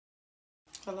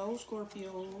Hello,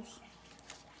 Scorpios.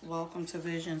 Welcome to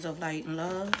Visions of Light and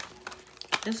Love.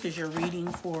 This is your reading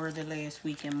for the last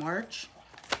week in March.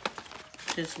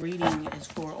 This reading is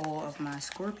for all of my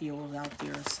Scorpios out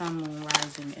there, Sun, Moon,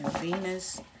 Rising, and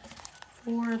Venus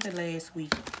for the last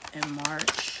week in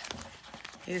March.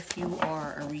 If you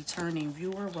are a returning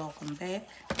viewer, welcome back.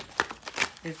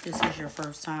 If this is your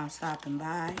first time stopping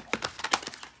by,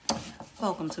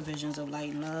 welcome to Visions of Light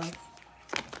and Love.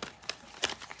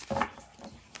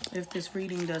 If this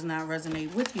reading does not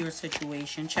resonate with your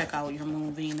situation, check out your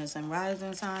Moon, Venus, and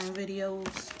Rising sign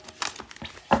videos.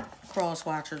 Cross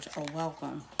watchers are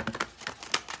welcome.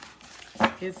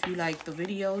 If you like the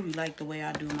video, you like the way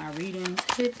I do my readings,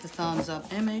 hit the thumbs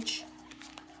up image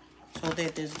so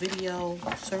that this video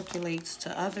circulates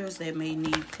to others that may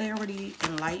need clarity,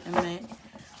 enlightenment,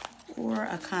 or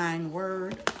a kind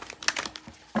word.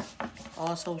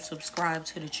 Also, subscribe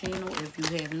to the channel if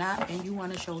you have not and you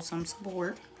want to show some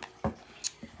support.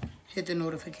 Hit the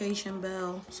notification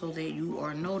bell so that you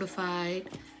are notified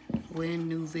when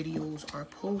new videos are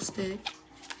posted.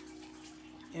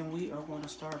 And we are going to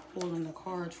start pulling the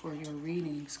cards for your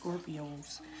reading,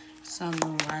 Scorpios. Sun,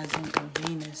 Moon, Rising, and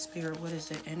Venus. Spirit, what is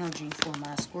the energy for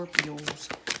my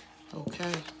Scorpios?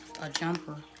 Okay, a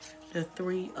jumper. The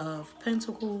Three of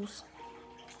Pentacles.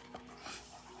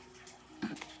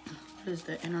 What is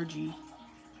the energy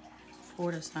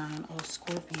for the sign of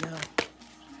Scorpio?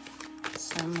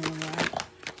 Sun, Moon, Rising.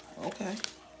 Okay.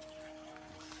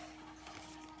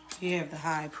 You have the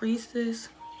High Priestess,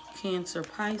 Cancer,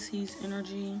 Pisces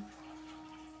energy,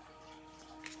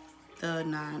 the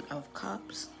Nine of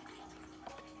Cups,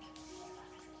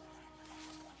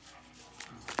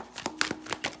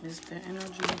 is the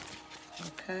energy.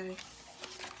 Okay.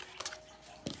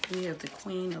 We have the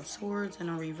Queen of Swords in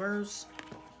a reverse,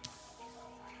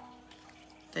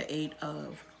 the Eight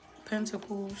of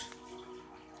Pentacles.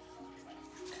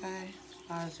 Okay,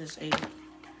 why is this 8?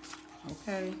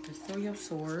 Okay, the Three of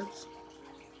Swords.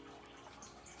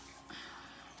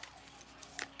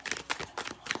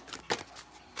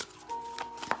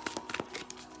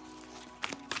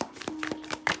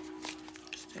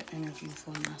 It's the energy for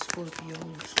my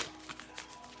Scorpios.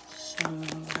 Sun,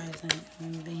 Moon, Rising,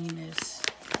 and Venus.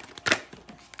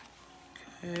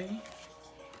 Okay.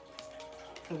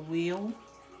 The Wheel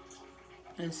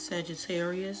is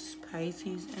Sagittarius,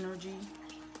 Pisces energy.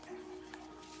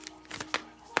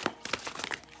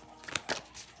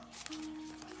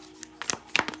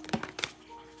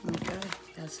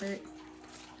 That's it.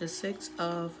 The Six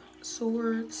of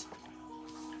Swords.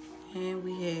 And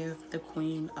we have the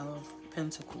Queen of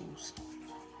Pentacles.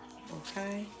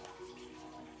 Okay.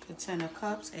 The Ten of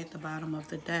Cups at the bottom of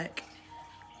the deck.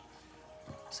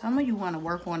 Some of you want to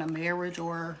work on a marriage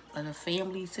or a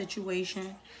family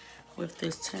situation with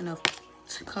this Ten of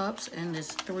Cups and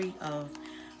this Three of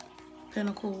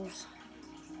Pentacles.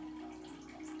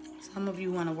 Some of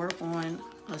you want to work on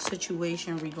a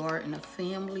situation regarding a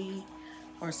family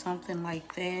or something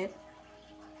like that.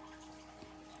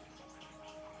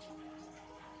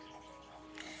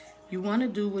 You want to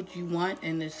do what you want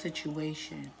in this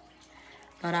situation,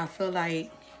 but I feel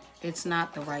like it's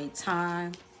not the right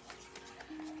time.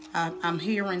 I'm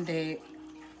hearing that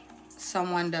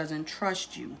someone doesn't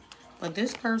trust you, but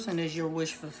this person is your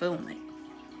wish fulfillment.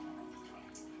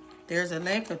 There's a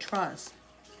lack of trust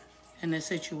in this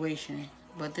situation,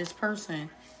 but this person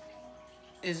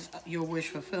is your wish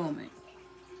fulfillment.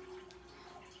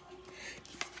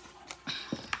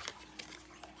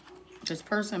 This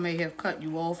person may have cut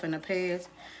you off in the past,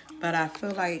 but I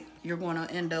feel like you're going to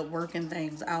end up working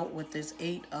things out with this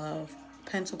Eight of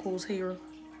Pentacles here.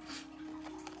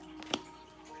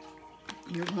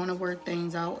 You're going to work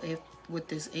things out with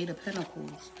this Eight of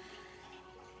Pentacles,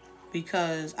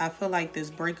 because I feel like this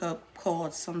breakup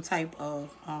caused some type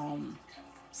of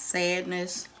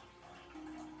sadness.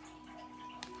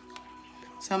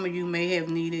 Some of you may have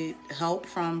needed help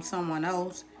from someone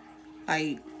else,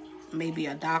 like maybe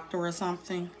a doctor or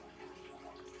something,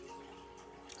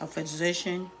 a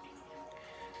physician.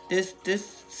 This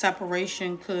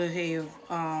separation could have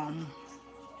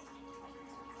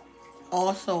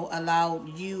also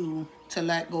allowed you to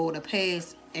let go of the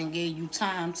past and gave you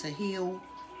time to heal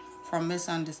from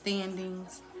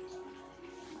misunderstandings,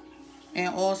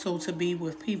 and also to be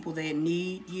with people that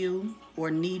need you or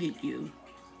needed you.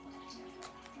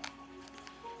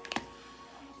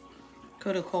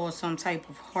 Could have caused some type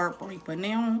of heartbreak, but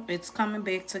now it's coming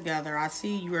back together. I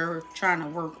see you're trying to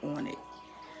work on it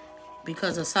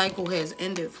because a cycle has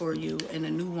ended for you and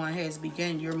a new one has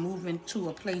begun. You're moving to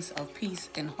a place of peace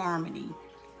and harmony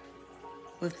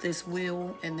with this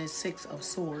Wheel and this Six of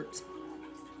Swords.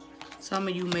 Some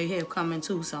of you may have come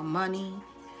into some money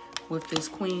with this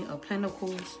Queen of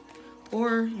Pentacles,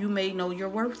 or you may know your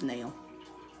worth now.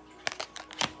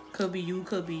 Could be you,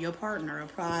 could be your partner.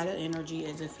 Apply the energy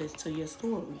as it fits to your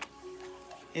story.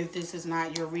 If this is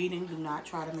not your reading, do not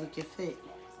try to make it fit.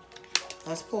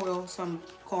 Let's pull some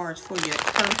cards for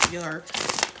your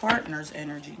partner's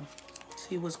energy.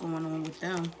 See what's going on with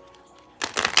them.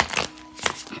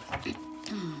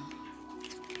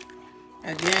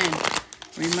 Again,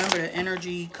 remember the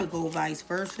energy could go vice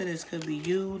versa. This could be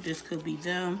you. This could be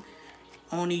them.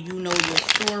 Only you know your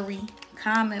story.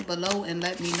 Comment below and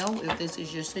let me know if this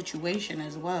is your situation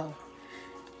as well.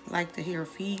 I'd like to hear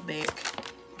feedback.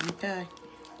 Okay.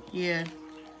 Yeah.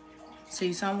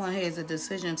 See, someone has a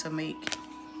decision to make.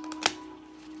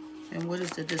 And what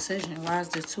is the decision? Why is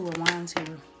there 2 of Wands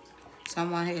here?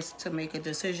 Someone has to make a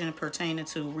decision pertaining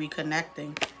to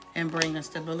reconnecting and bringing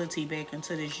stability back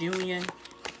into this union.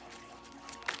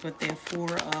 But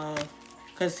therefore,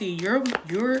 because see, you're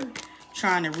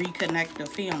trying to reconnect the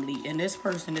family, and this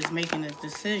person is making a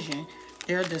decision.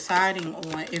 They're deciding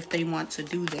on if they want to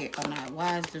do that or not.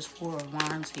 Why is this 4 of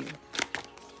Wands here?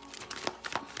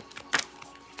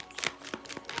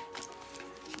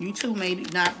 You two may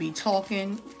not be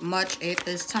talking much at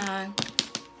this time.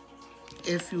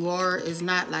 If you are, it's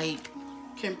not like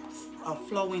a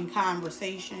flowing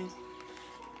conversation.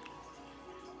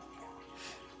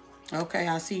 Okay,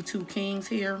 I see 2 kings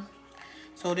here.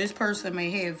 So this person may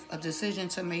have a decision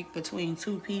to make between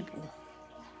 2 people.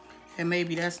 And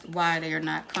maybe that's why they're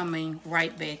not coming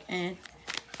right back in.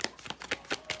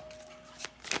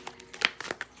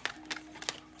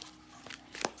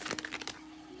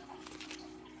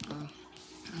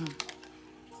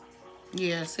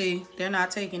 Yeah, see, they're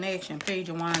not taking action. Page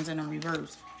of Wands in the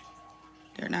reverse.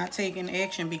 They're not taking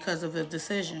action because of a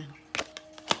decision.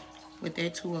 With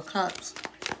that 2 of Cups.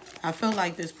 I feel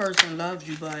like this person loves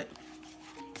you, but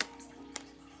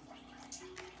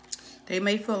they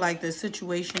may feel like the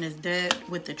situation is dead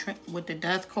with the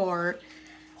Death card.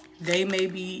 They may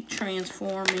be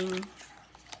transforming,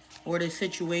 or the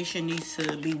situation needs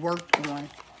to be worked on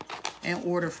in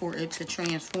order for it to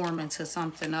transform into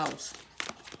something else.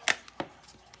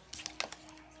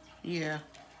 Yeah,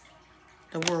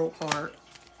 the World card.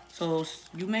 So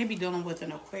you may be dealing with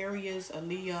an Aquarius, a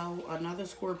Leo, another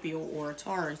Scorpio, or a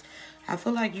Taurus. I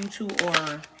feel like you two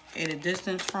are at a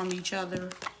distance from each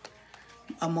other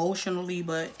emotionally,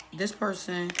 but this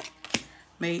person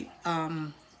may,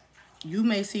 you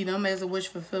may see them as a wish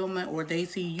fulfillment, or they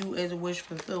see you as a wish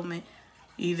fulfillment.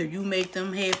 Either you make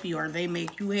them happy or they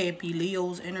make you happy.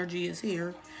 Leo's energy is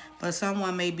here, but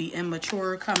someone may be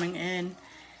immature coming in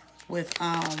with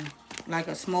like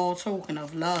a small token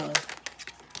of love,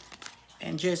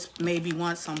 and just maybe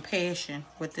want some passion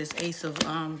with this Ace of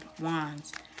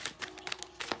Wands.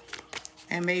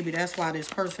 And maybe that's why this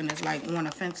person is like on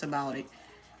the fence about it.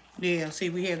 Yeah, see,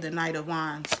 we have the Knight of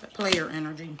Wands, player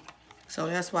energy. So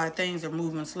that's why things are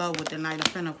moving slow with the Knight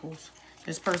of Pentacles.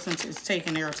 This person is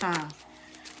taking their time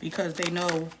because they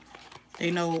know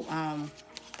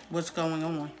what's going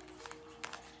on.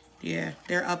 Yeah,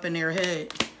 they're up in their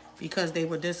head because they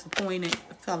were disappointed,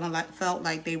 felt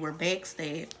like they were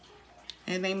backstabbed.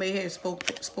 And they may have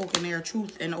spoken their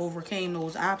truth and overcame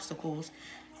those obstacles.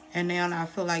 And now I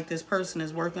feel like this person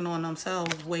is working on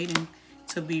themselves, waiting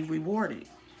to be rewarded.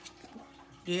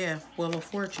 Yeah, Wheel of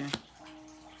Fortune.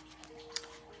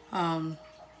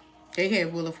 They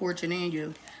have Wheel of Fortune in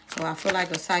you. So I feel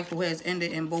like a cycle has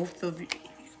ended in both of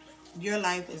your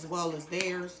life as well as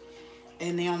theirs.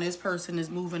 And now this person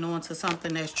is moving on to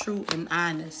something that's true and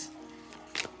honest.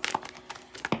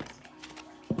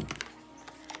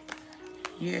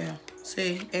 Yeah,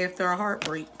 see, after a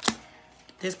heartbreak,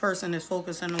 this person is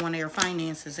focusing on their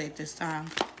finances at this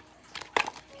time.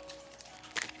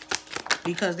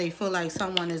 Because they feel like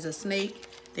someone is a snake.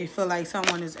 They feel like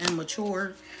someone is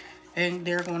immature. And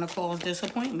they're going to cause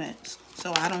disappointments.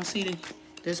 So I don't see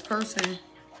this person.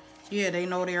 Yeah, they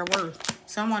know their worth.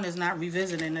 Someone is not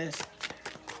revisiting this.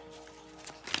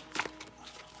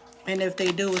 And if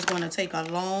they do, it's going to take a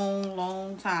long,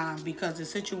 long time. Because the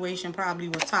situation probably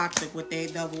was toxic with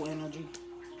that double energy.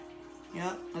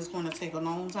 Yep, it's going to take a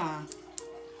long time.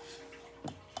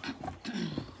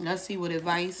 Let's see what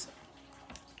advice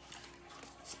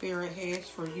Spirit has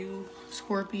for you,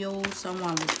 Scorpio.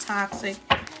 Someone was toxic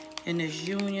in this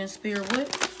union. Spirit,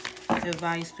 what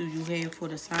advice do you have for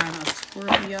the sign of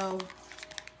Scorpio?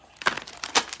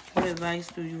 What advice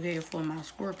do you have for my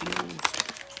Scorpios?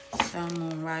 Sun,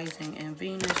 Moon, Rising, and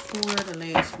Venus for the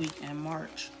last week in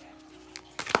March.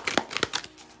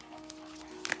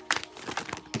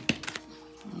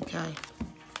 Okay.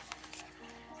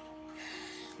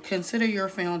 Consider your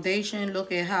foundation.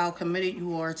 Look at how committed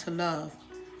you are to love.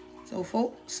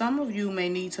 So some of you may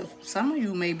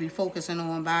be focusing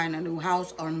on buying a new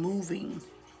house or moving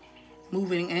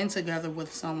in together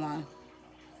with someone.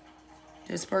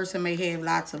 This person may have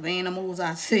lots of animals,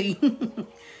 I see.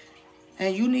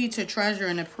 And you need to treasure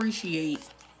and appreciate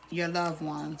your loved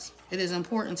ones. It is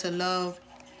important to love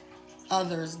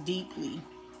others deeply.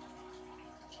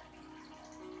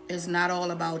 It's not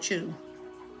all about you.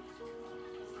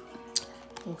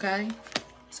 Okay?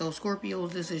 So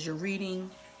Scorpios, this is your reading.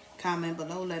 Comment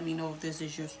below. Let me know if this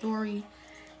is your story.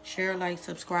 Share, like,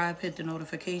 subscribe, hit the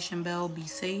notification bell. Be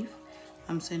safe.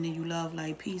 I'm sending you love,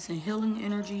 light, peace, and healing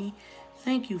energy.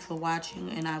 Thank you for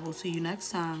watching, and I will see you next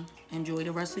time. Enjoy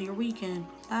the rest of your weekend.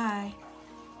 Bye.